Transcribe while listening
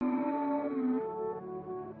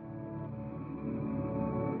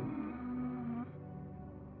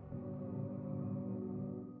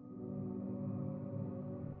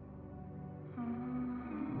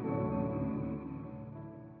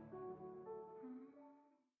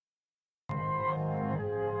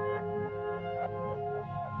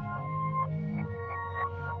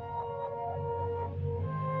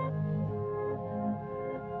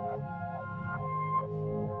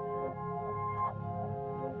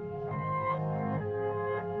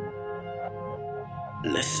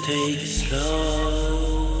Let's take it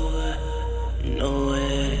slow,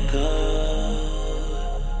 nowhere to go.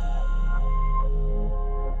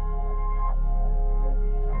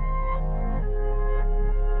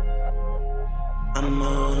 I'm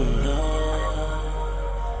all alone,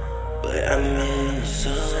 but I'm in the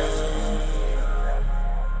zone.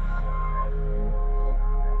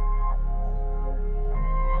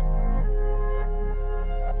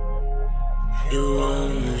 You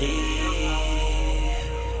won't leave,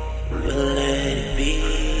 we'll let it be.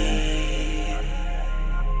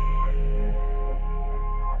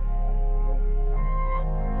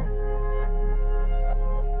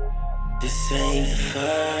 This ain't the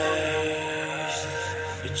first,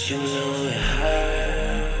 but you know it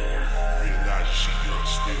hurts. Realize she young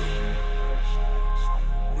still.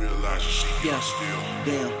 Realize she young still.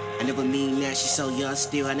 Damn, I never mean that, she so young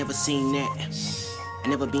still, I never seen that. I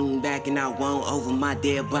never been back and I won't over my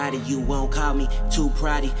dead body. You won't call me too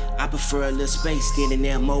proddy. I prefer a little space, standing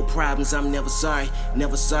there, more problems. I'm never sorry,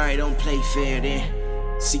 don't play fair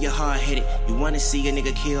then. See you're hard-headed, you wanna see a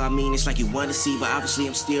nigga kill. I mean, it's like you wanna see, but obviously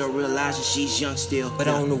I'm still realizing she's young still. But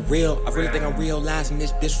on the real, I really think I'm realizing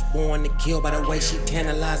this bitch was born to kill. By the way she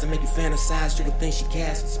tantalized and make you fantasize, you would think she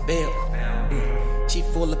cast a spell. She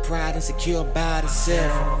full of pride and secure about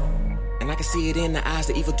herself. And I can see it in the eyes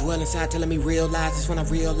that evil dwell inside, telling me realize this when I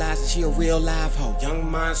realize that she a real live hoe.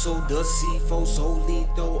 Young mind so deceitful, so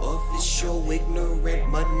lethal, official, ignorant,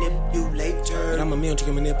 manipulator. But I'm immune to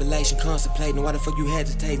your manipulation, contemplating why the fuck you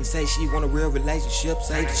hesitate and say she want a real relationship.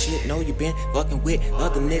 Say the shit, know you been fucking with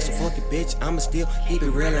other niggas, so fuck it bitch, I'ma still keep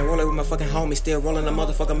it real and roll it with my fucking homies. Still rolling a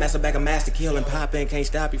motherfucking master back, a master kill and poppin'. Can't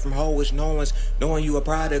stop you from hoish, knowing you a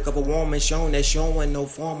product of a woman, showing no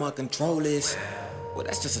form of control is. Well,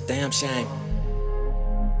 that's just a damn shame.